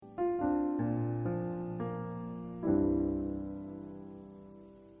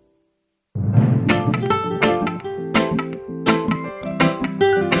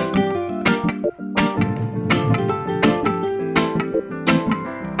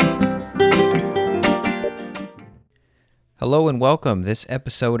Hello and welcome. This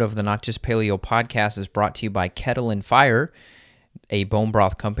episode of the Not Just Paleo podcast is brought to you by Kettle and Fire, a bone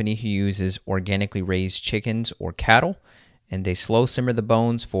broth company who uses organically raised chickens or cattle, and they slow simmer the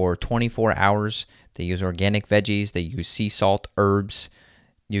bones for 24 hours. They use organic veggies. They use sea salt, herbs.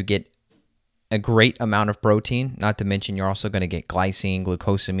 You get a great amount of protein, not to mention you're also going to get glycine,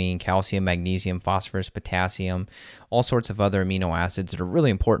 glucosamine, calcium, magnesium, phosphorus, potassium, all sorts of other amino acids that are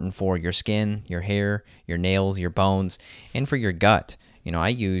really important for your skin, your hair, your nails, your bones, and for your gut. You know, I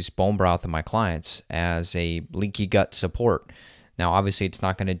use bone broth in my clients as a leaky gut support. Now, obviously, it's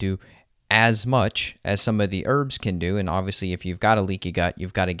not going to do as much as some of the herbs can do, and obviously, if you've got a leaky gut,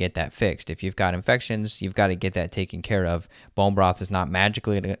 you've got to get that fixed. If you've got infections, you've got to get that taken care of. Bone broth is not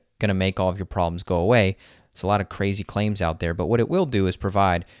magically going to make all of your problems go away. There's a lot of crazy claims out there, but what it will do is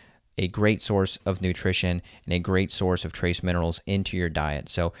provide a great source of nutrition and a great source of trace minerals into your diet.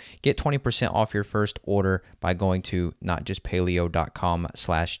 So get 20% off your first order by going to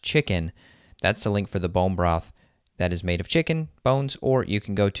notjustpaleo.com/chicken. That's the link for the bone broth that is made of chicken bones, or you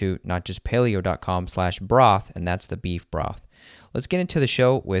can go to notjustpaleo.com/broth, and that's the beef broth. Let's get into the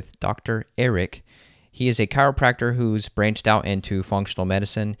show with Dr. Eric. He is a chiropractor who's branched out into functional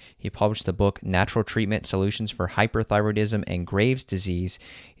medicine. He published the book Natural Treatment Solutions for Hyperthyroidism and Graves' Disease.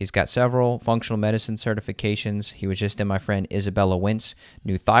 He's got several functional medicine certifications. He was just in my friend Isabella Wentz'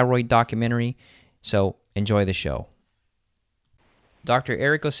 new thyroid documentary. So enjoy the show. Dr.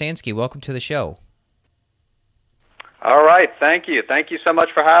 Eric Osansky, welcome to the show. All right, thank you. Thank you so much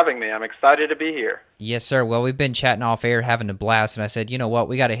for having me. I'm excited to be here. Yes, sir. Well, we've been chatting off air, having a blast, and I said, you know what,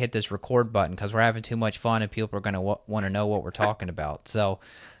 we got to hit this record button because we're having too much fun and people are going to want to know what we're talking about. So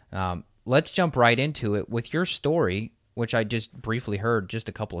let's jump right into it with your story, which I just briefly heard just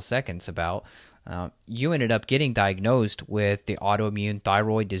a couple of seconds about. You ended up getting diagnosed with the autoimmune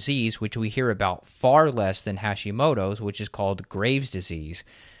thyroid disease, which we hear about far less than Hashimoto's, which is called Graves' disease.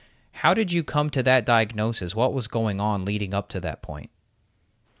 How did you come to that diagnosis? What was going on leading up to that point?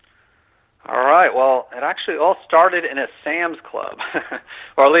 All right. Well, it actually all started in a Sam's Club,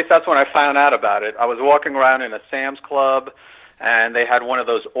 or at least that's when I found out about it. I was walking around in a Sam's Club, and they had one of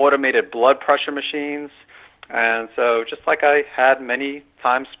those automated blood pressure machines. And so just like I had many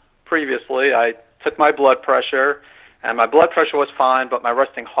times previously, I took my blood pressure, and my blood pressure was fine, but my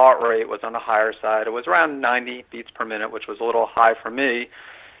resting heart rate was on the higher side. It was around 90 beats per minute, which was a little high for me.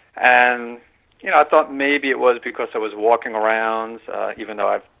 And, I thought maybe it was because I was walking around, even though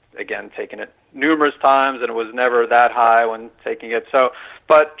I've, again, taken it numerous times, and it was never that high when taking it. So,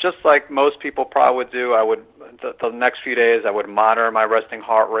 but just like most people probably would do, the next few days, I would monitor my resting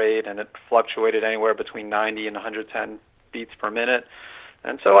heart rate, and it fluctuated anywhere between 90 and 110 beats per minute.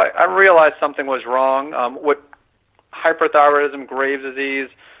 And so I realized something was wrong. With hyperthyroidism, Graves' disease,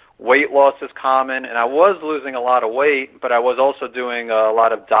 weight loss is common, and I was losing a lot of weight, but I was also doing a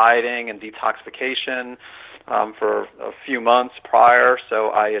lot of dieting and detoxification for a few months prior, so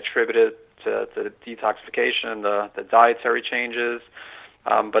I attributed to the detoxification, the dietary changes.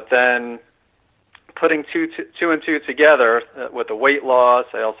 But then putting two and two together with the weight loss,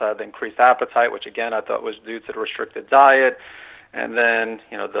 I also had the increased appetite, which again I thought was due to the restricted diet, and then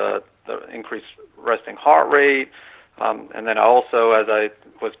the increased resting heart rate. And then I also, as I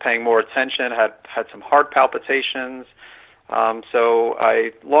was paying more attention, had some heart palpitations. So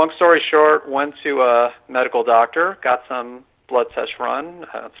I, long story short, went to a medical doctor, got some blood tests run,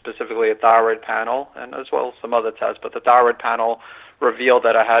 specifically a thyroid panel, and as well as some other tests. But the thyroid panel revealed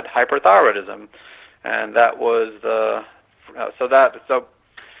that I had hyperthyroidism, and that was so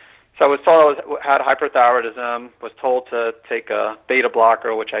I was told I had hyperthyroidism. Was told to take a beta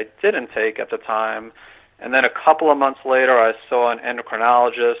blocker, which I didn't take at the time. And then a couple of months later, I saw an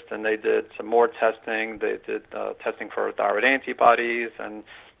endocrinologist, and they did some more testing. They did testing for thyroid antibodies, and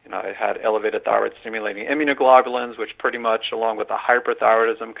I had elevated thyroid-stimulating immunoglobulins, which pretty much, along with the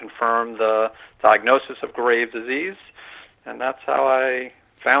hyperthyroidism, confirmed the diagnosis of Graves' disease. And that's how I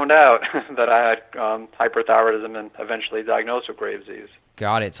found out that I had hyperthyroidism and eventually diagnosed with Graves' disease.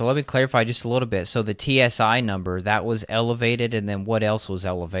 Got it. So let me clarify just a little bit. So the TSI number, that was elevated, and then what else was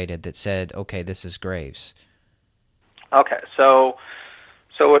elevated that said, okay, this is Graves? Okay, so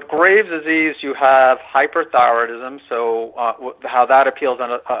with Graves' disease, you have hyperthyroidism. So how that appears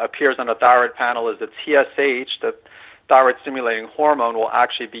on a thyroid panel is the TSH, the thyroid-stimulating hormone, will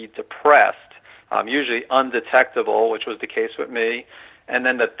actually be depressed, usually undetectable, which was the case with me. And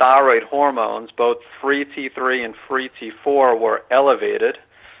then the thyroid hormones, both free T3 and free T4, were elevated.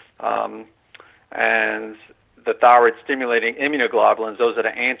 And the thyroid-stimulating immunoglobulins, those are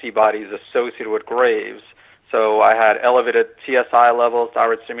the antibodies associated with Graves. So I had elevated TSI levels,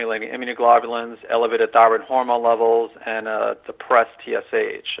 thyroid-stimulating immunoglobulins, elevated thyroid hormone levels, and depressed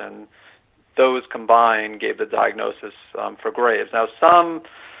TSH. And those combined gave the diagnosis for Graves. Now,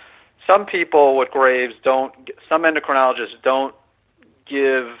 some people with Graves some endocrinologists don't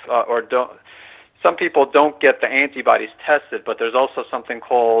give some people don't get the antibodies tested, but there's also something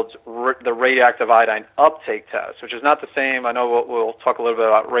called the radioactive iodine uptake test, which is not the same. I know we'll talk a little bit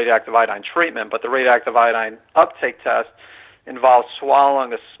about radioactive iodine treatment, but the radioactive iodine uptake test involves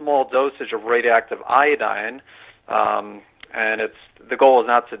swallowing a small dosage of radioactive iodine, and the goal is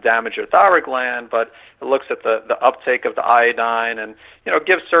not to damage your thyroid gland, but it looks at the uptake of the iodine and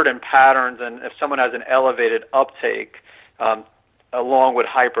gives certain patterns. And if someone has an elevated uptake, along with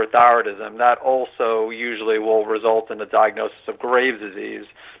hyperthyroidism, that also usually will result in the diagnosis of Graves' disease.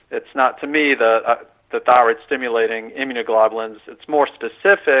 It's not, to me, the thyroid-stimulating immunoglobulins. It's more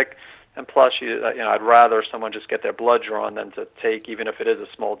specific, and plus, I'd rather someone just get their blood drawn than to take, even if it is a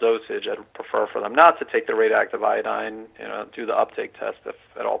small dosage. I'd prefer for them not to take the radioactive iodine, do the uptake test if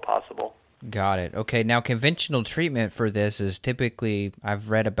at all possible. Got it. Okay, now conventional treatment for this is typically,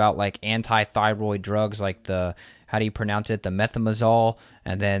 I've read about like anti-thyroid drugs like how do you pronounce it, the methimazole,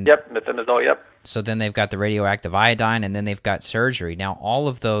 and then... Yep, methimazole, yep. So then they've got the radioactive iodine, and then they've got surgery. Now, all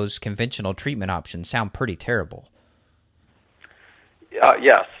of those conventional treatment options sound pretty terrible.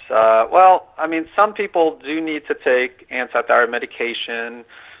 Yes. Well, I mean, some people do need to take anti-thyroid medication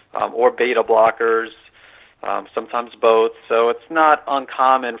or beta blockers, sometimes both. So it's not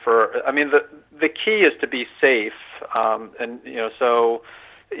uncommon the key is to be safe. So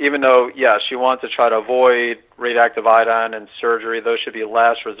even though, yes, you want to try to avoid radioactive iodine and surgery, those should be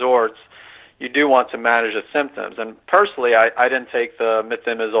last resorts, you do want to manage the symptoms. And personally, I didn't take the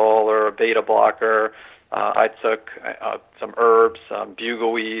methimazole or a beta blocker. I took some herbs,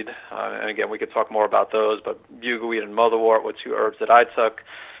 bugleweed, and again, we could talk more about those, but bugleweed and motherwort were two herbs that I took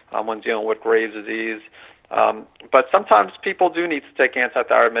when dealing with Graves' disease. But sometimes people do need to take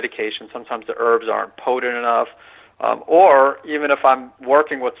anti-thyroid medication. Sometimes the herbs aren't potent enough. Or even if I'm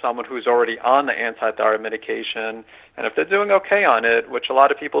working with someone who's already on the anti-thyroid medication, and if they're doing okay on it, which a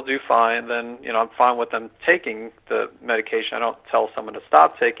lot of people do fine, then I'm fine with them taking the medication. I don't tell someone to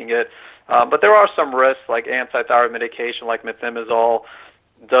stop taking it. But there are some risks, like anti-thyroid medication, like methimazole,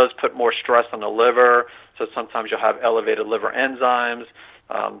 does put more stress on the liver. So sometimes you'll have elevated liver enzymes.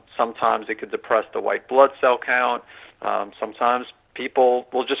 Sometimes it could depress the white blood cell count. Sometimes people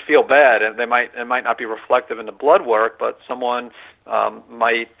will just feel bad, and it might not be reflective in the blood work, but someone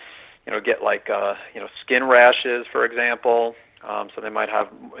might get like skin rashes, for example. So they might have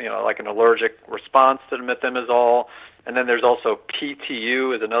like an allergic response to the methimazole. And then there's also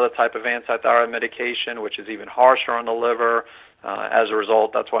PTU is another type of anti-thyroid medication, which is even harsher on the liver. As a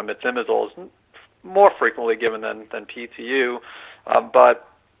result, that's why methimazole is more frequently given than PTU. But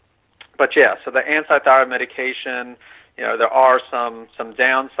yeah, so the anti-thyroid medication, there are some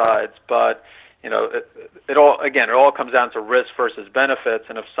downsides, but it all comes down to risk versus benefits.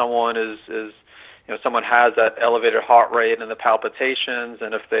 And if someone someone has that elevated heart rate and the palpitations,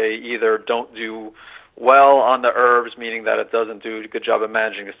 and if they either don't do well on the herbs, meaning that it doesn't do a good job of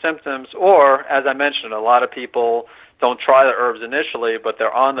managing the symptoms, or, as I mentioned, a lot of people don't try the herbs initially, but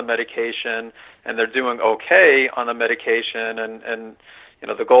they're on the medication and they're doing okay on the medication, and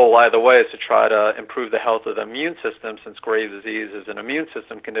the goal either way is to try to improve the health of the immune system, since Graves' disease is an immune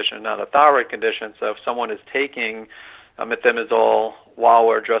system condition, not a thyroid condition. So if someone is taking methimazole while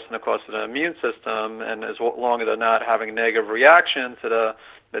we're addressing the cause of the immune system, and as long as they're not having a negative reaction to the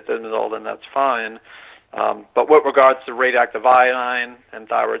methimazole, then that's fine. But with regards to radioactive iodine and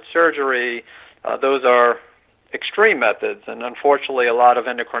thyroid surgery, those are extreme methods, and unfortunately a lot of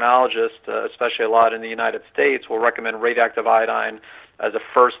endocrinologists, especially a lot in the United States, will recommend radioactive iodine as a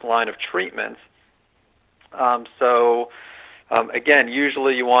first line of treatment. Again,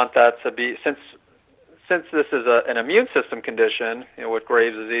 usually you want that to be, since this is an immune system condition, with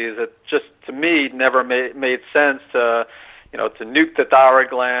Graves' disease, it just, to me, never made sense to nuke the thyroid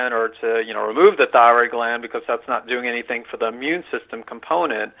gland or to, remove the thyroid gland, because that's not doing anything for the immune system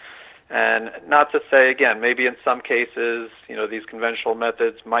component. And not to say, again, maybe in some cases, these conventional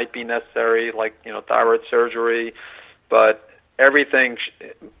methods might be necessary, like, thyroid surgery, but everything,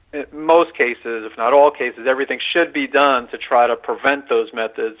 in most cases, if not all cases, everything should be done to try to prevent those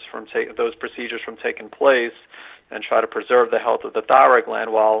those procedures from taking place, and try to preserve the health of the thyroid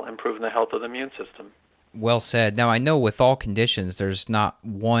gland while improving the health of the immune system. Well said. Now, I know with all conditions, there's not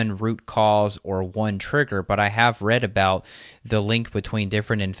one root cause or one trigger, but I have read about the link between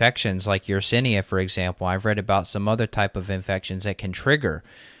different infections, like Yersinia, for example. I've read about some other type of infections that can trigger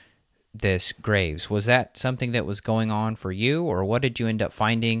this Graves? Was that something that was going on for you, or what did you end up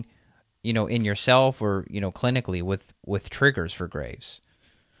finding, in yourself or, clinically with triggers for Graves?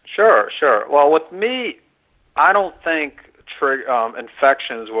 Sure. Well, with me, I don't think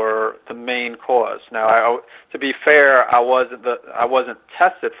infections were the main cause. Now, to be fair, I wasn't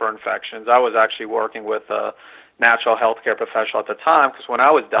tested for infections. I was actually working with a natural healthcare professional at the time, because when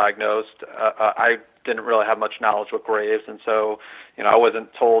I was diagnosed, I didn't really have much knowledge with Graves, and so I wasn't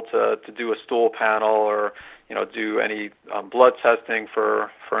told to do a stool panel or do any blood testing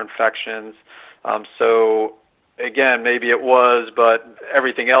for infections. So again, maybe it was, but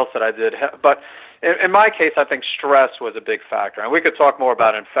everything else that I did. But in my case, I think stress was a big factor. And we could talk more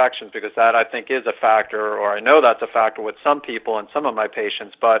about infections, because that, I think, is a factor, or I know that's a factor with some people and some of my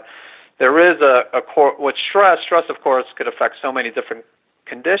patients. But there is with stress, of course, could affect so many different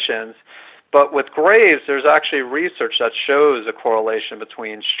conditions. But with Graves, there's actually research that shows a correlation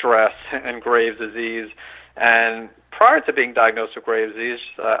between stress and Graves' disease. And prior to being diagnosed with Graves' disease,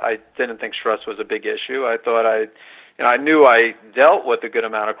 I didn't think stress was a big issue. I thought I knew I dealt with a good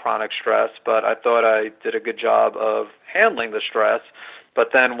amount of chronic stress, but I thought I did a good job of handling the stress.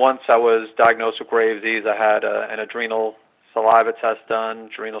 But then once I was diagnosed with Graves' disease, I had an adrenal saliva test done,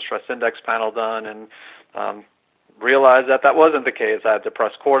 adrenal stress index panel done, and realized that wasn't the case. I had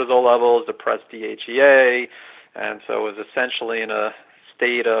depressed cortisol levels, depressed DHEA, and so it was essentially in a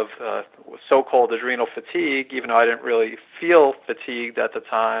state of so-called adrenal fatigue, even though I didn't really feel fatigued at the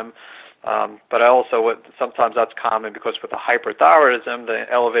time. But I also sometimes that's common because with the hyperthyroidism, the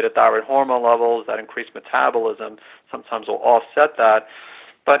elevated thyroid hormone levels, that increased metabolism, sometimes will offset that.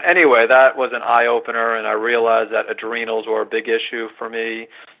 But anyway, that was an eye-opener, and I realized that adrenals were a big issue for me,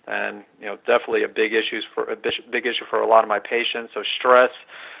 and definitely a big issue for a lot of my patients. So stress,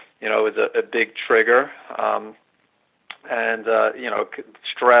 is a big trigger, and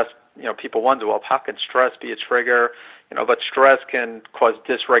stress. People wonder, well, how can stress be a trigger? But stress can cause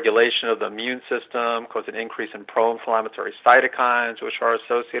dysregulation of the immune system, cause an increase in pro-inflammatory cytokines, which are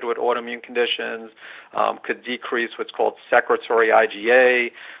associated with autoimmune conditions, could decrease what's called secretory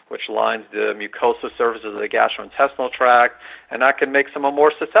IgA, which lines the mucosal surfaces of the gastrointestinal tract, and that can make someone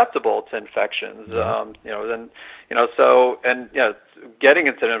more susceptible to infections. Getting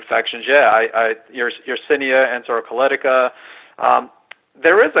into the infections, Yersinia enterocolitica.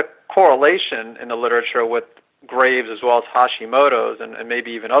 There is a correlation in the literature with Graves as well as Hashimoto's and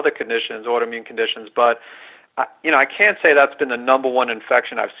maybe even other conditions, autoimmune conditions, but I can't say that's been the number one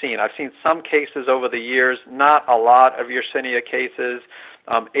infection I've seen. I've seen some cases over the years, not a lot of Yersinia cases.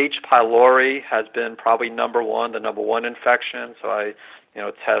 H. pylori has been probably the number one infection. So I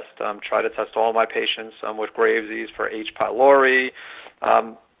try to test all my patients with Graves' disease for H. pylori.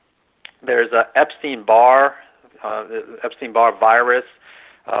 There's a Epstein-Barr virus,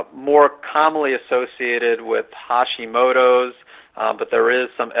 more commonly associated with Hashimoto's, but there is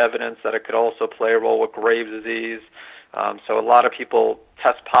some evidence that it could also play a role with Graves' disease. So a lot of people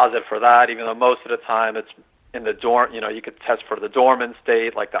test positive for that, even though most of the time it's in the you could test for the dormant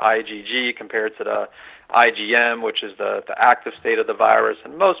state, like the IgG, compared to the IgM, which is the active state of the virus.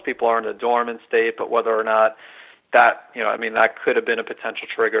 And most people are in the dormant state, but whether or not that, that could have been a potential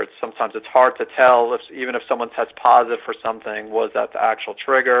trigger. Sometimes it's hard to tell, even if someone tests positive for something, was that the actual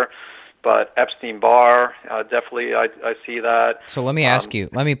trigger. But Epstein-Barr, definitely I see that. So let me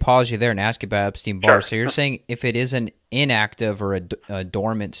pause you there and ask you about Epstein-Barr. Sure. So you're saying if it is an inactive or a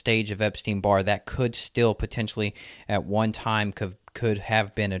dormant stage of Epstein-Barr, that could still potentially at one time could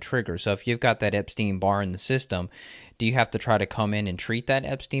have been a trigger. So if you've got that Epstein-Barr in the system, do you have to try to come in and treat that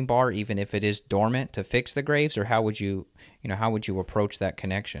Epstein-Barr even if it is dormant to fix the Graves, or how would you approach that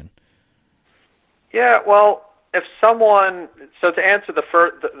connection? Yeah, well, to answer the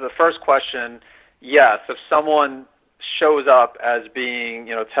first question, yes, if someone shows up as being,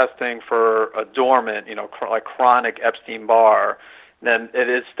 testing for a dormant, like chronic Epstein-Barr, then it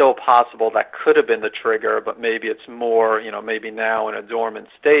is still possible that could have been the trigger, but maybe it's more, maybe now in a dormant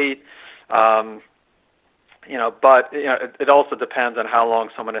state. It also depends on how long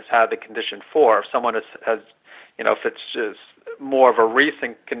someone has had the condition for. If someone has if it's just more of a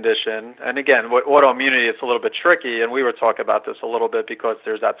recent condition, and again, with autoimmunity, it's a little bit tricky, and we were talking about this a little bit because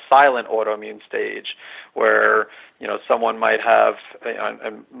there's that silent autoimmune stage where, someone might have,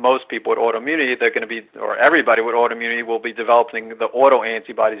 and most people with autoimmunity, they're going to be, or everybody with autoimmunity will be developing the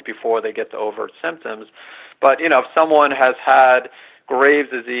autoantibodies before they get to overt symptoms. But, if someone has had Graves'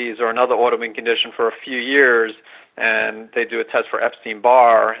 disease or another autoimmune condition for a few years, and they do a test for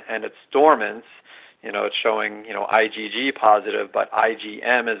Epstein-Barr and it's dormant, it's showing, IgG positive, but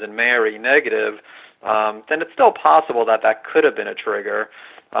IgM as in Mary negative, then it's still possible that could have been a trigger.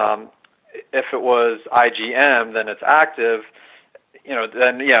 if it was IgM, then it's active.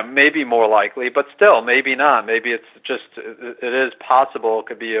 Then yeah, maybe more likely, but still maybe not. Maybe it's just, it is possible it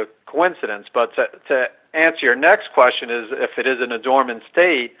could be a coincidence. But to answer your next question is, if it is in a dormant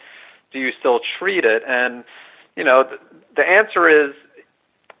state, do you still treat it? And the answer is,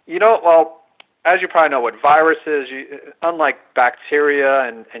 well, as you probably know, with viruses, unlike bacteria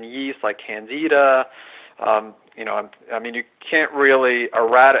and yeast like Candida, you can't really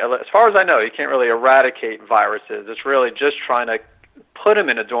eradicate. As far as I know, you can't really eradicate viruses. It's really just trying to put them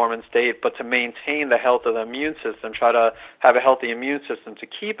in a dormant state, but to maintain the health of the immune system, try to have a healthy immune system to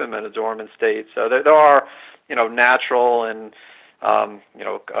keep them in a dormant state. So there are, natural and,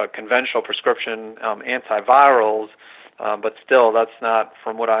 conventional prescription antivirals, but still that's not,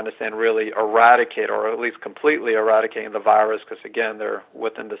 from what I understand, really eradicate, or at least completely eradicating the virus, because again, they're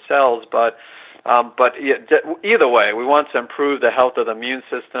within the cells. But either way, we want to improve the health of the immune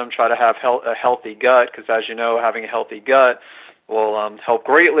system, try to have a healthy gut, because as you know, having a healthy gut will help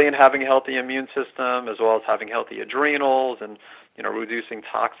greatly in having a healthy immune system, as well as having healthy adrenals and reducing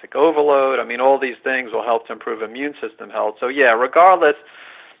toxic overload. All these things will help to improve immune system health. So yeah, regardless,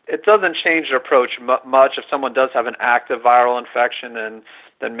 it doesn't change the approach much. If someone does have an active viral infection,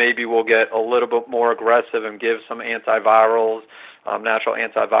 then maybe we'll get a little bit more aggressive and give some antivirals, natural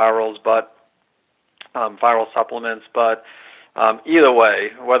antivirals, but viral supplements. But either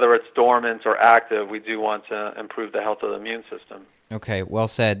way, whether it's dormant or active, we do want to improve the health of the immune system. Okay, well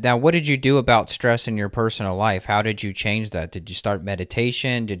said. Now, what did you do about stress in your personal life? How did you change that? Did you start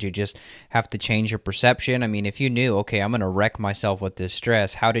meditation? Did you just have to change your perception? If you knew, okay, I'm going to wreck myself with this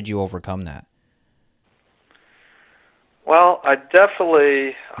stress, how did you overcome that? Well, I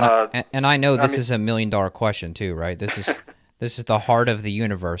definitely... and I know this is $1 million question too, right? This is the heart of the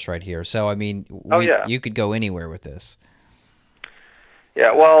universe right here. So, you could go anywhere with this.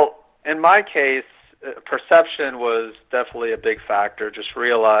 Yeah, well, in my case, perception was definitely a big factor. Just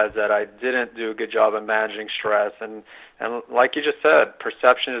realized that I didn't do a good job of managing stress. And like you just said,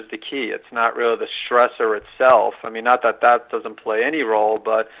 perception is the key. It's not really the stressor itself. Not that doesn't play any role,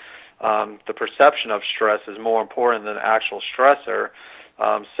 but the perception of stress is more important than the actual stressor.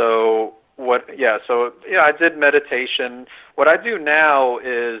 I did meditation. What I do now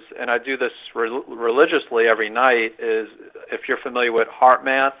is, and I do this religiously every night, is, if you're familiar with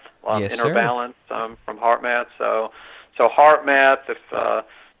HeartMath, yes, Inner Balance from HeartMath. So HeartMath,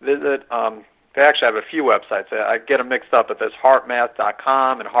 visit, they actually have a few websites. I get them mixed up, but there's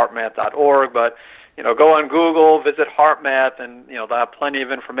heartmath.com and heartmath.org. But, go on Google, visit HeartMath, and, they'll have plenty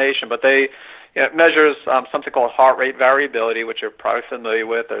of information. But it measures something called heart rate variability, which you're probably familiar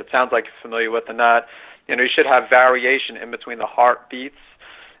with, or it sounds like you're familiar with, and that, you should have variation in between the heartbeats.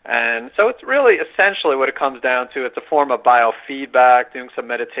 And so it's really essentially what it comes down to. It's a form of biofeedback, doing some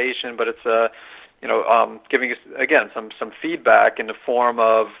meditation, but it's giving you, again, some feedback in the form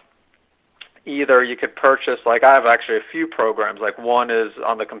of, either you could purchase, like I have actually a few programs, like one is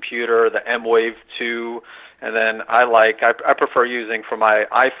on the computer, the M-Wave 2, and then I prefer using for my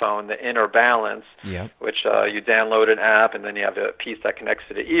iPhone the Inner Balance, which you download an app, and then you have a piece that connects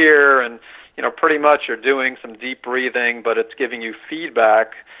to the ear, and pretty much you're doing some deep breathing, but it's giving you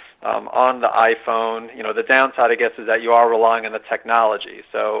feedback on the iPhone. The downside, I guess, is that you are relying on the technology.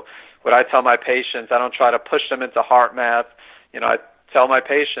 So what I tell my patients, I don't try to push them into HeartMath. I tell my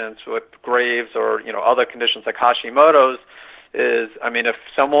patients with Graves or other conditions like Hashimoto's is, if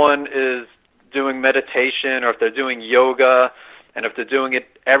someone is doing meditation, or if they're doing yoga, and if they're doing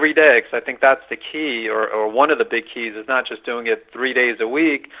it every day, because I think that's the key, or one of the big keys, is not just doing it 3 days a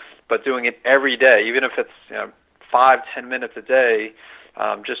week, but doing it every day, even if it's 5-10 minutes a day,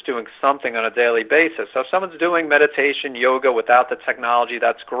 just doing something on a daily basis. So if someone's doing meditation, yoga without the technology,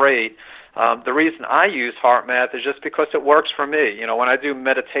 that's great. The reason I use HeartMath is just because it works for me. When I do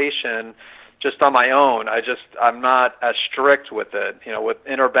meditation just on my own, I'm not as strict with it. With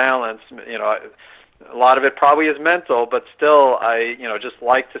Inner Balance, a lot of it probably is mental, but still I just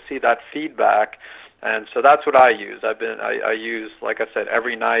like to see that feedback. And so that's what I use. I use, like I said,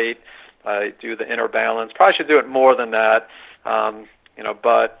 every night. I do the Inner Balance. Probably should do it more than that.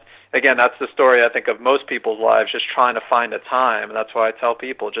 But again, that's the story, I think, of most people's lives, just trying to find a time. And that's why I tell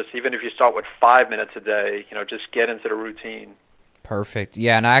people, just even if you start with 5 minutes a day, just get into the routine. Perfect.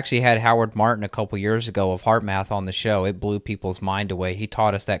 Yeah, and I actually had Howard Martin a couple years ago of HeartMath on the show. It blew people's mind away. He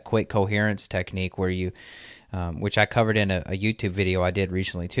taught us that quick coherence technique where you, which I covered in a YouTube video I did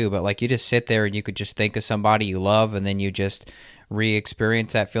recently too, but like you just sit there and you could just think of somebody you love, and then you just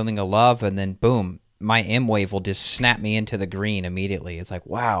re-experience that feeling of love, and then boom, my M-Wave will just snap me into the green immediately. It's like,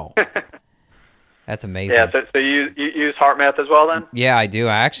 wow. That's Yeah, amazing. so you use HeartMath as well then? Yeah, I do.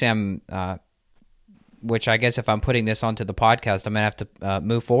 I actually am, which I guess if I'm putting this onto the podcast, I'm going to have to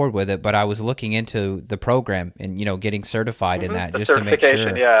move forward with it. But I was looking into the program and, getting certified in that The just to make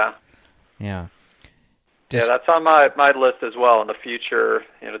certification, sure. yeah. Yeah. Yeah, Just, that's on my list as well in the future,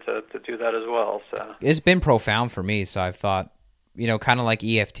 to do that as well. So it's been profound for me. So I've thought, kind of like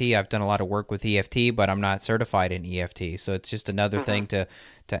EFT, I've done a lot of work with EFT, but I'm not certified in EFT. So it's just another thing to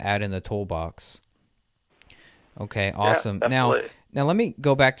add in the toolbox. Okay, yeah, awesome. definitely. Now let me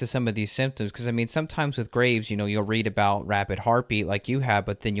go back to some of these symptoms because I mean sometimes with Graves, you'll read about rapid heartbeat like you have,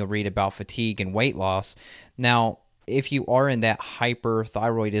 but then you'll read about fatigue and weight loss. Now, if you are in that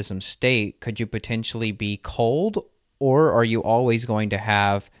hyperthyroidism state, could you potentially be cold, or are you always going to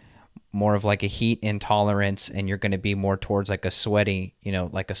have more of like a heat intolerance and you're going to be more towards like a sweaty,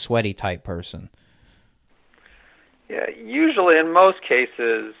 like a sweaty type person? Yeah, usually in most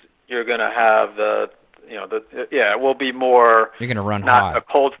cases you're going to have it will be more You're going to run not a hot.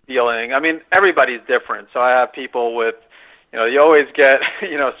 cold feeling. I mean, everybody's different. So I have people with, you always get,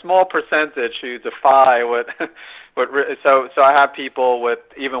 small percentage who defy what, so I have people with,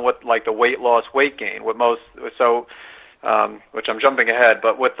 even with like the weight loss, weight gain, with most, which I'm jumping ahead,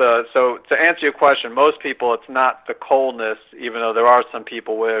 but so to answer your question, most people, it's not the coldness, even though there are some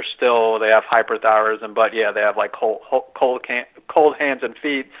people where still they have hyperthyroidism, but yeah, they have like cold hands and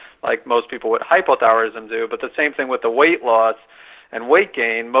feet, like most people with hypothyroidism do. But the same thing with the weight loss and weight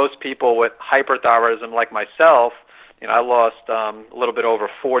gain. Most people with hyperthyroidism, like myself, I lost a little bit over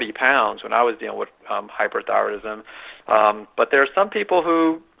 40 pounds when I was dealing with hyperthyroidism. But there are some people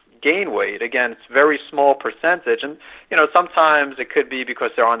who gain weight. Again, it's very small percentage. And, sometimes it could be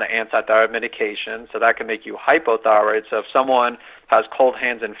because they're on the anti-thyroid medication, so that can make you hypothyroid. So if someone has cold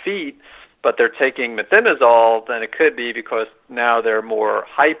hands and feet, but they're taking methimazole, then it could be because now they're more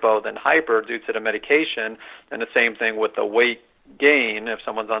hypo than hyper due to the medication. And the same thing with the weight gain. If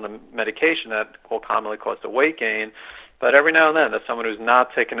someone's on the medication, that will commonly cause the weight gain. But every now and then, there's someone who's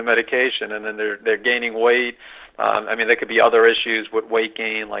not taking the medication, and then they're gaining weight. There could be other issues with weight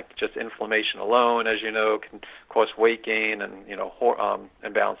gain, like just inflammation alone, as you know, can cause weight gain, and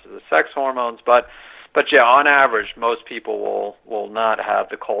imbalances of sex hormones. But yeah, on average, most people will not have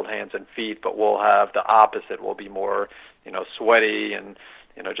the cold hands and feet, but will have the opposite. Will be more, sweaty and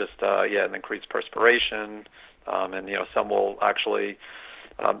and increased perspiration. And some will actually,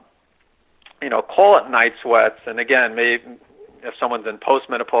 call it night sweats. And again, maybe if someone's in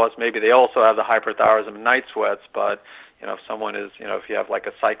postmenopause, maybe they also have the hyperthyroidism and night sweats. But if someone is, if you have like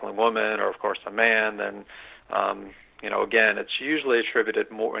a cycling woman or of course a man, then again, it's usually attributed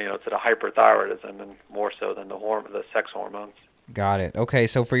more, to the hyperthyroidism and more so than the sex hormones. Got it. Okay,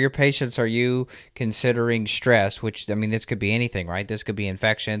 so for your patients, are you considering stress, which, this could be anything, right? This could be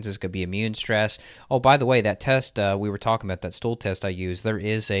infections, this could be immune stress. Oh, by the way, that test we were talking about, that stool test I used, there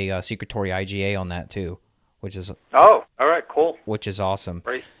is a secretory IgA on that too, which is... Oh, all right, cool. Which is awesome.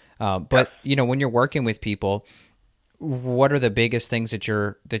 Great. But, when you're working with people, what are the biggest things that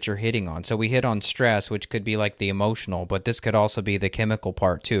you're hitting on? So we hit on stress, which could be like the emotional, but this could also be the chemical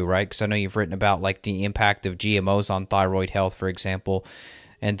part too, right? Because I know you've written about like the impact of GMOs on thyroid health, for example,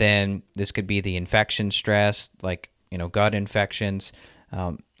 and then this could be the infection stress, like gut infections.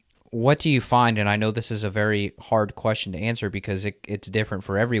 What do you find? And I know this is a very hard question to answer because it's different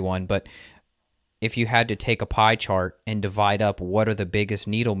for everyone, but if you had to take a pie chart and divide up what are the biggest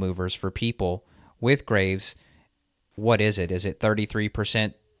needle movers for people with Graves, what is it? Is it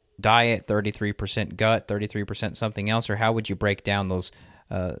 33% diet, 33% gut, 33% something else, or how would you break down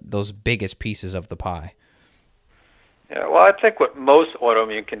those biggest pieces of the pie? Yeah, well, I think with most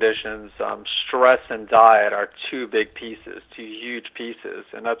autoimmune conditions, stress and diet are two big pieces, two huge pieces,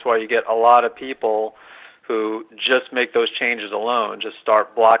 and that's why you get a lot of people who just make those changes alone, just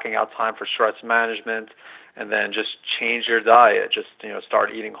start blocking out time for stress management, and then just change your diet. Just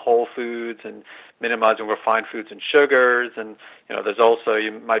start eating whole foods and minimizing refined foods and sugars. And there's also,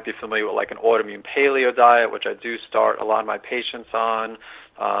 you might be familiar with like an autoimmune paleo diet, which I do start a lot of my patients on.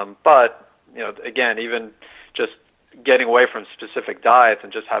 But again, even just getting away from specific diets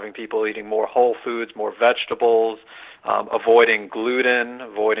and just having people eating more whole foods, more vegetables, avoiding gluten,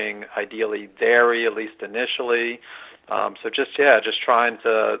 avoiding ideally dairy, at least initially. So just trying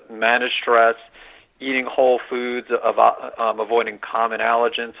to manage stress, eating whole foods, avoiding common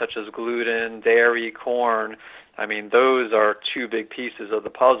allergens such as gluten, dairy, corn. Those are two big pieces of the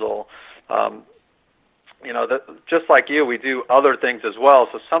puzzle. Just like you, we do other things as well.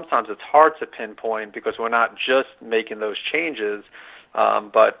 So sometimes it's hard to pinpoint because we're not just making those changes.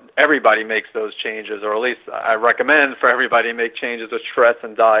 But everybody makes those changes, or at least I recommend for everybody to make changes with stress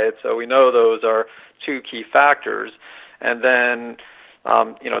and diet. So we know those are two key factors. And then,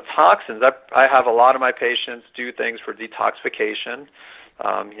 toxins. I have a lot of my patients do things for detoxification,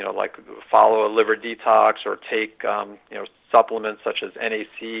 like follow a liver detox or take, supplements such as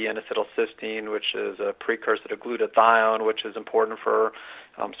NAC, N-acetylcysteine, which is a precursor to glutathione, which is important for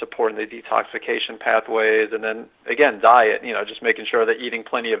supporting the detoxification pathways. And then, again, diet, just making sure they're eating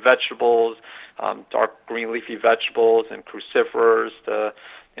plenty of vegetables, dark green leafy vegetables and cruciferous to,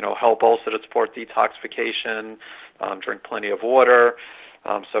 help also to support detoxification, drink plenty of water.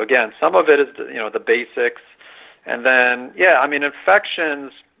 So, again, some of it is, the basics. And then,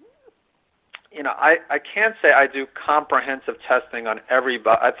 infections, I can't say I do comprehensive testing on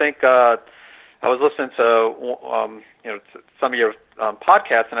everybody. I think I was listening to some of your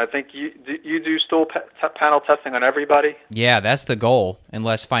podcasts, and I think you do stool panel testing on everybody. Yeah, that's the goal.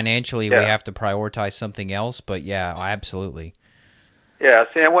 Unless financially we have to prioritize something else, but yeah, absolutely. Yeah,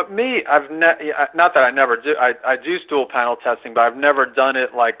 see, and with me, not that I never do. I do stool panel testing, but I've never done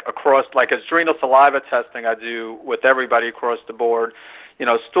it like across, like adrenal saliva testing. I do with everybody across the board.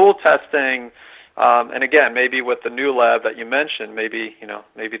 Stool testing, and again, maybe with the new lab that you mentioned, maybe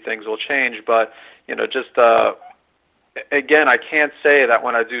things will change. But again, I can't say that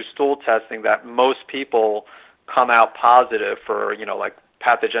when I do stool testing that most people come out positive for like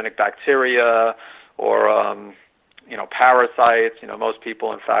pathogenic bacteria or parasites. Most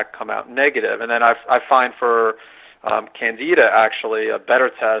people in fact come out negative. And then I find for Candida, actually, a better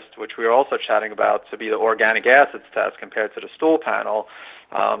test, which we were also chatting about, to be the organic acids test compared to the stool panel.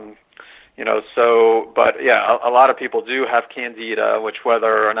 But yeah, a lot of people do have Candida, which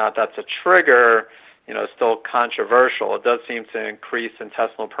whether or not that's a trigger, is still controversial. It does seem to increase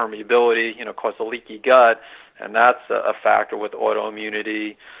intestinal permeability, cause a leaky gut, and that's a factor with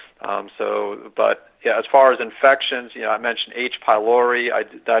autoimmunity. But yeah, as far as infections, I mentioned H. pylori.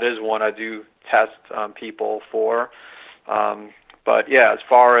 That is one I do test people for. But yeah, as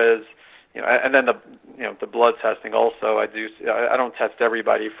far as and then the blood testing also, I don't test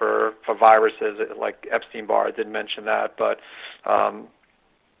everybody for viruses like Epstein-Barr. I did mention that, but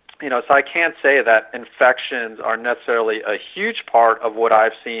so I can't say that infections are necessarily a huge part of what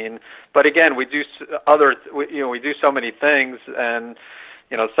I've seen. But again, we do we do so many things, and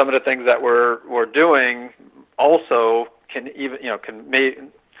some of the things that we're doing also can even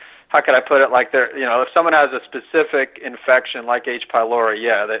how could I put it, like if someone has a specific infection like H.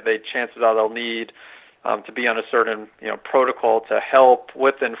 pylori, they chances are they'll need to be on a certain protocol to help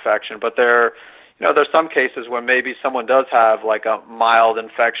with the infection. But there's some cases where maybe someone does have like a mild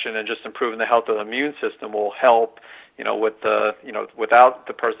infection, and just improving the health of the immune system will help with the without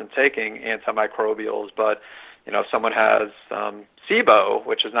the person taking antimicrobials. But if someone has SIBO,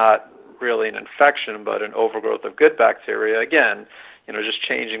 which is not really an infection but an overgrowth of good bacteria, again, just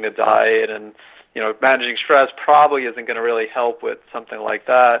changing the diet and managing stress probably isn't going to really help with something like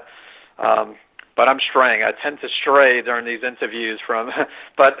that. But I'm straying. I tend to stray during these interviews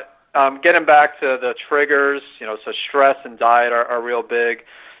but getting back to the triggers, so stress and diet are real big.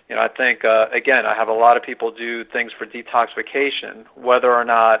 I think, again, I have a lot of people do things for detoxification, whether or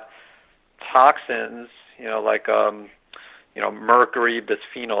not toxins, like mercury,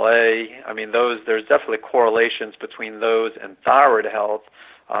 bisphenol A. I mean, there's definitely correlations between those and thyroid health.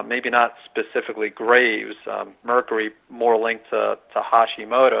 Maybe not specifically Graves'. Mercury more linked to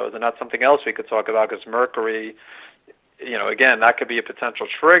Hashimoto's, and that's something else we could talk about, because mercury, again, that could be a potential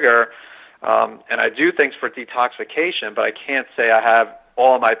trigger. And I do things for detoxification, but I can't say I have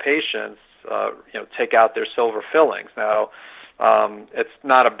all my patients, take out their silver fillings. Now, it's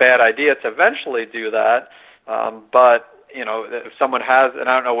not a bad idea to eventually do that, but if someone has, and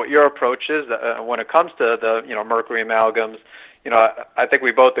I don't know what your approach is when it comes to the mercury amalgams, I think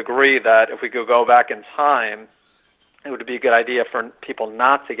we both agree that if we could go back in time, it would be a good idea for people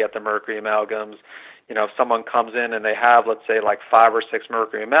not to get the mercury amalgams. If someone comes in and they have, let's say, like 5 or 6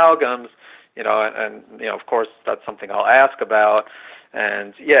 mercury amalgams, and of course that's something I'll ask about.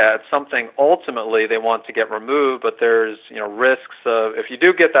 And yeah, it's something ultimately they want to get removed, but there's risks of, if you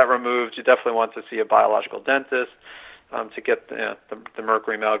do get that removed, you definitely want to see a biological dentist to get the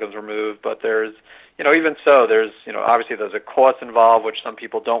mercury amalgams removed. But there's even so, there's obviously there's a cost involved, which some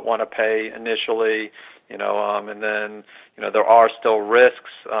people don't want to pay initially, and then there are still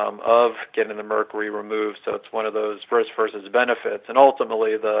risks of getting the mercury removed. So it's one of those risks versus benefits, and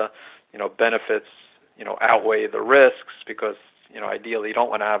ultimately the benefits outweigh the risks, because ideally you don't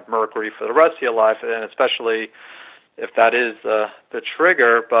want to have mercury for the rest of your life, and especially if that is the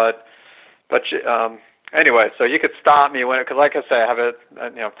trigger. But anyway, so you could stop me when, because like I say, I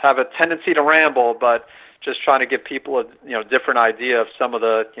have a tendency to ramble, but just trying to give people a different idea of some of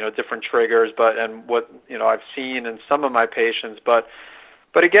the different triggers, and what I've seen in some of my patients, but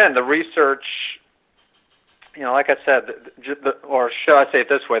again, the research, like I said, or should I say it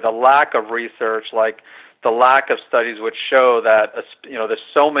this way, the lack of research, like the lack of studies which show that there's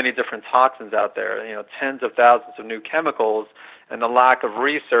so many different toxins out there, tens of thousands of new chemicals, and the lack of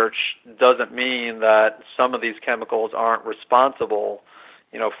research doesn't mean that some of these chemicals aren't responsible,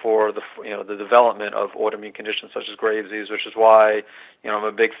 for the development of autoimmune conditions such as Graves' disease, which is why I'm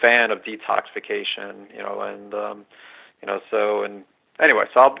a big fan of detoxification, anyway,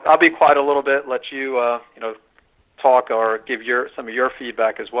 so I'll be quiet a little bit, let you talk or give some of your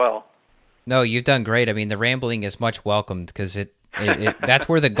feedback as well. No, you've done great. I mean, the rambling is much welcomed because it that's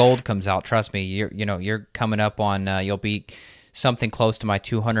where the gold comes out. Trust me, you're coming up on you'll be something close to my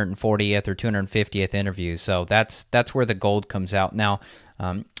 240th or 250th interview. So that's where the gold comes out. Now,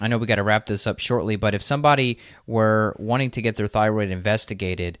 I know we got to wrap this up shortly, but if somebody were wanting to get their thyroid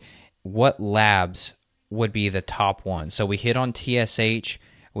investigated, what labs would be the top ones? So we hit on TSH,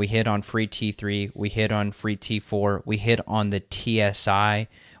 we hit on free T3, we hit on free T4, we hit on the TSI,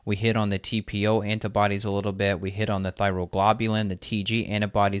 we hit on the TPO antibodies a little bit, we hit on the thyroglobulin, the TG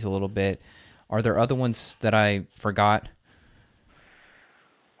antibodies a little bit. Are there other ones that I forgot?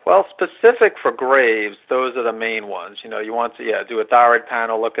 Well, specific for Graves, those are the main ones. You want to do a thyroid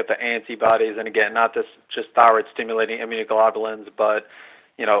panel, look at the antibodies, and again, not just thyroid stimulating immunoglobulins, but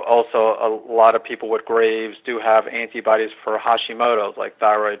also a lot of people with Graves do have antibodies for Hashimoto's, like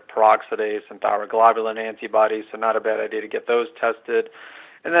thyroid peroxidase and thyroglobulin antibodies, so not a bad idea to get those tested.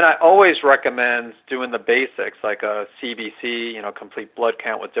 And then I always recommend doing the basics, like a CBC, complete blood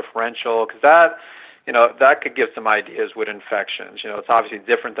count with differential, because that could give some ideas with infections. It's obviously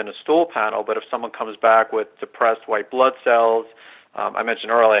different than a stool panel, but if someone comes back with depressed white blood cells, I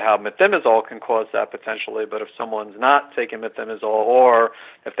mentioned earlier how methimazole can cause that potentially, but if someone's not taking methimazole, or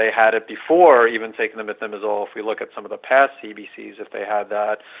if they had it before even taking the methimazole, if we look at some of the past CBCs, if they had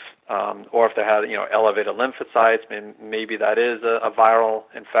that, or if they had elevated lymphocytes, maybe that is a viral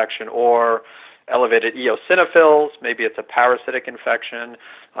infection, or elevated eosinophils, maybe it's a parasitic infection.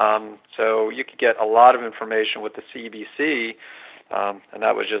 So you could get a lot of information with the CBC. And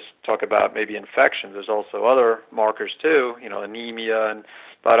that would just talk about maybe infections. There's also other markers too, anemia,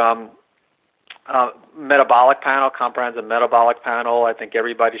 but metabolic panel, comprehensive metabolic panel, I think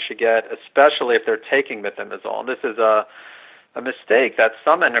everybody should get, especially if they're taking methimazole. And this is a mistake that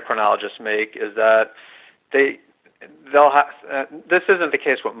some endocrinologists make, is that they'll have, this isn't the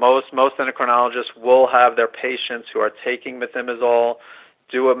case with most endocrinologists will have their patients who are taking methimazole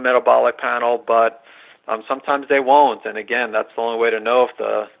do a metabolic panel, but sometimes they won't, and again, that's the only way to know if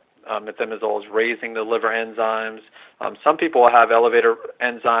the methimazole is raising the liver enzymes. Some people will have elevated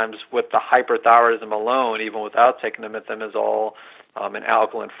enzymes with the hyperthyroidism alone, even without taking the methimazole, and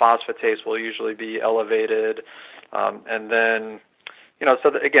alkaline phosphatase will usually be elevated. And then,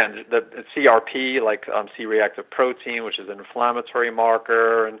 so again, the CRP, like C-reactive protein, which is an inflammatory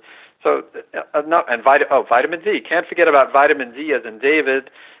marker, and so, and vitamin D. Can't forget about vitamin D, as in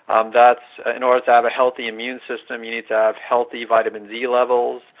David. That's in order to have a healthy immune system, you need to have healthy vitamin D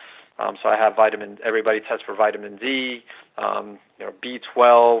levels. So I have everybody tests for vitamin D,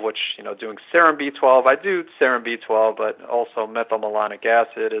 B12, which, doing serum B12. I do serum B12, but also methylmalonic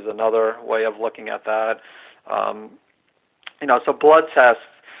acid is another way of looking at that. So blood tests,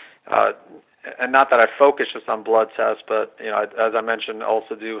 and not that I focus just on blood tests, but, as I mentioned,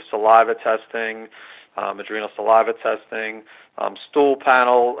 also do saliva testing, adrenal saliva testing, stool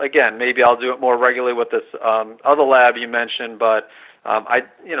panel. Again, maybe I'll do it more regularly with this other lab you mentioned, but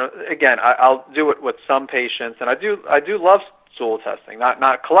I'll do it with some patients, and I do love stool testing.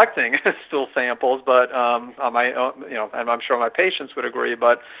 Not collecting stool samples, but on my own, and I'm sure my patients would agree.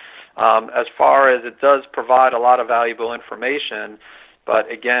 But as far as it does provide a lot of valuable information, but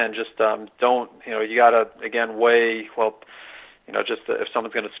again, just don't, you got to again weigh well. Just if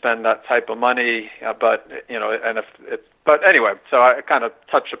someone's going to spend that type of money, but anyway, so I kind of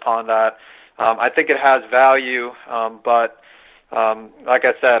touched upon that. I think it has value, but like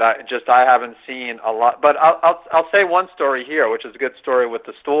I said, I haven't seen a lot. But I'll say one story here, which is a good story with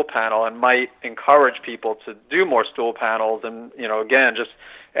the stool panel, and might encourage people to do more stool panels. And again, just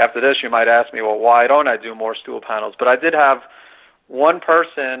after this, you might ask me, well, why don't I do more stool panels? But I did have one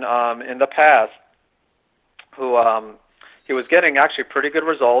person in the past who he was getting actually pretty good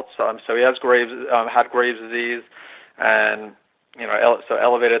results. So he has had Graves' disease, and so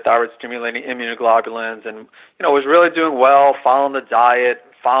elevated thyroid stimulating immunoglobulins, and was really doing well, following the diet,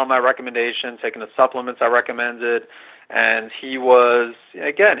 following my recommendation, taking the supplements I recommended, and he was,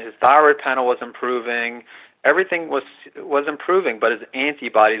 again, his thyroid panel was improving. Everything was improving, but his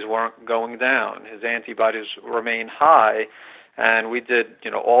antibodies weren't going down. His antibodies remained high, and we did,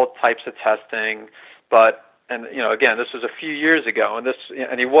 all types of testing, and again, this was a few years ago,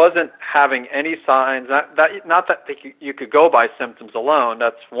 and he wasn't having any signs. Not that you could go by symptoms alone.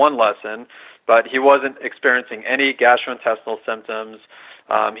 That's one lesson, but he wasn't experiencing any gastrointestinal symptoms.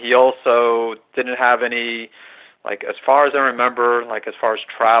 He also didn't have any, as far as I remember, as far as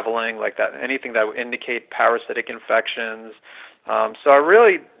traveling, anything that would indicate parasitic infections. So I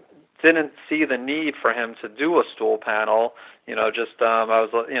really didn't see the need for him to do a stool panel. I was,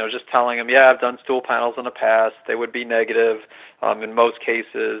 just telling him, yeah, I've done stool panels in the past. They would be negative in most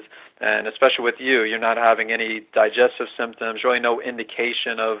cases, and especially with you, you're not having any digestive symptoms, really no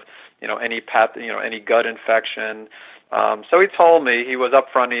indication of, any gut infection. So he told me, he was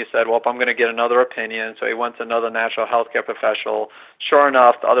upfront, he said, well, if I'm going to get another opinion, so he went to another natural health care professional. Sure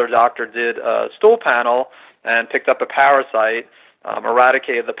enough, the other doctor did a stool panel and picked up a parasite,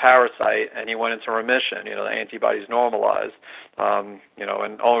 eradicated the parasite, and he went into remission. The antibodies normalized. And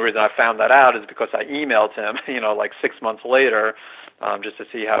the only reason I found that out is because I emailed him, 6 months later, just to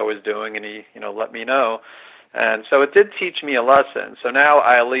see how he was doing, and he, let me know. And so it did teach me a lesson. So now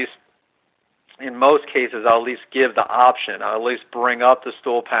I at least, in most cases, I'll at least give the option. I'll at least bring up the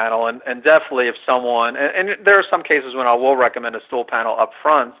stool panel, and definitely if someone, and there are some cases when I will recommend a stool panel up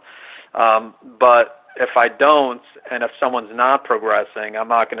front, but if I don't, and if someone's not progressing, I'm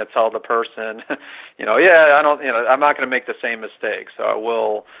not going to tell the person, I'm not going to make the same mistake. So I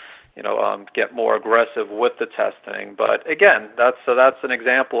will, get more aggressive with the testing. But again, that's an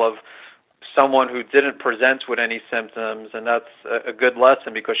example of someone who didn't present with any symptoms, and that's a good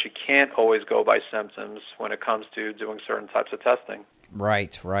lesson because you can't always go by symptoms when it comes to doing certain types of testing.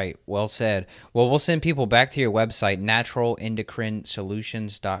 Right. Well said. Well, we'll send people back to your website,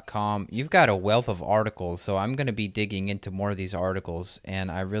 naturalendocrinesolutions.com. You've got a wealth of articles, so I'm going to be digging into more of these articles,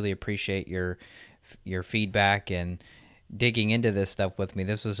 and I really appreciate your feedback and digging into this stuff with me.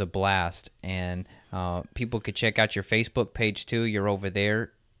 This was a blast, and people could check out your Facebook page too. You're over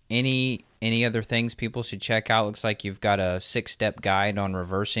there. Any other things people should check out? Looks like you've got a 6-step guide on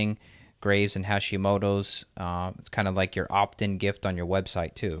reversing Graves and Hashimoto's. It's kind of like your opt-in gift on your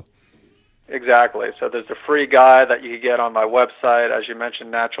website too. Exactly. So there's a free guide that you can get on my website, as you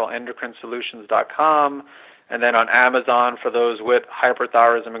mentioned, naturalendocrinesolutions.com. And then on Amazon, for those with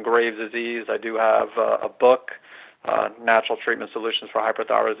hyperthyroidism and Graves' disease, I do have a book, Natural Treatment Solutions for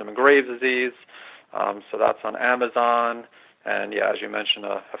Hyperthyroidism and Graves' disease. So that's on Amazon. And yeah, as you mentioned,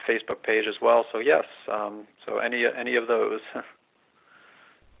 a Facebook page as well. So yes, so any of those.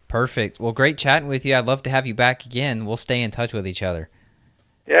 Perfect. Well, great chatting with you. I'd love to have you back again. We'll stay in touch with each other.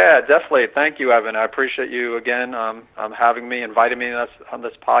 Yeah, definitely. Thank you, Evan. I appreciate you again having me, inviting me on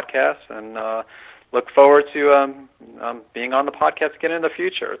this podcast, and look forward to being on the podcast again in the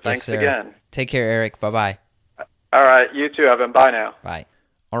future. Thanks again. Take care, Eric. Bye-bye. All right. You too, Evan. Bye now. Bye.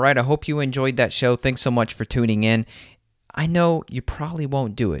 All right. I hope you enjoyed that show. Thanks so much for tuning in. I know you probably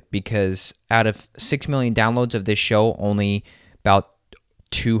won't do it because out of 6 million downloads of this show, only about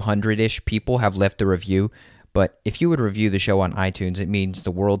 200-ish people have left a review. But if you would review the show on iTunes, it means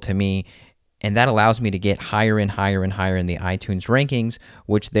the world to me, and that allows me to get higher and higher and higher in the iTunes rankings,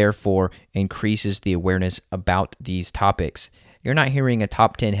 which therefore increases the awareness about these topics. You're not hearing a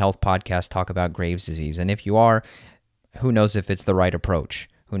top 10 health podcast talk about Graves' disease, and if you are, who knows if it's the right approach?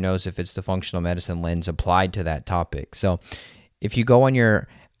 Who knows if it's the functional medicine lens applied to that topic? So if you go on your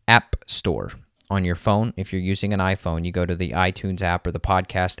app store on your phone, if you're using an iPhone, you go to the iTunes app or the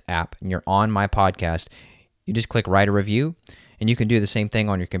podcast app, and you're on my podcast, you just click write a review, and you can do the same thing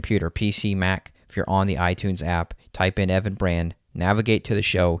on your computer, PC, Mac. If you're on the iTunes app, type in Evan Brand, navigate to the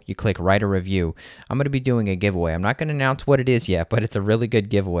show, you click write a review. I'm going to be doing a giveaway. I'm not going to announce what it is yet, but it's a really good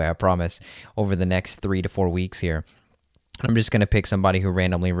giveaway, I promise, over the next 3 to 4 weeks here. I'm just going to pick somebody who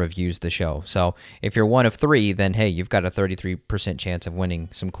randomly reviews the show. So if you're one of 3, then hey, you've got a 33% chance of winning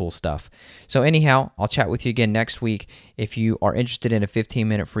some cool stuff. So anyhow, I'll chat with you again next week. If you are interested in a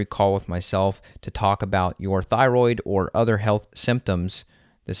 15-minute free call with myself to talk about your thyroid or other health symptoms,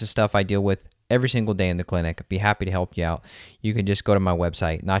 this is stuff I deal with every single day in the clinic. I'd be happy to help you out. You can just go to my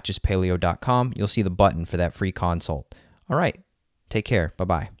website, notjustpaleo.com. You'll see the button for that free consult. All right. Take care.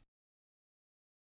 Bye-bye.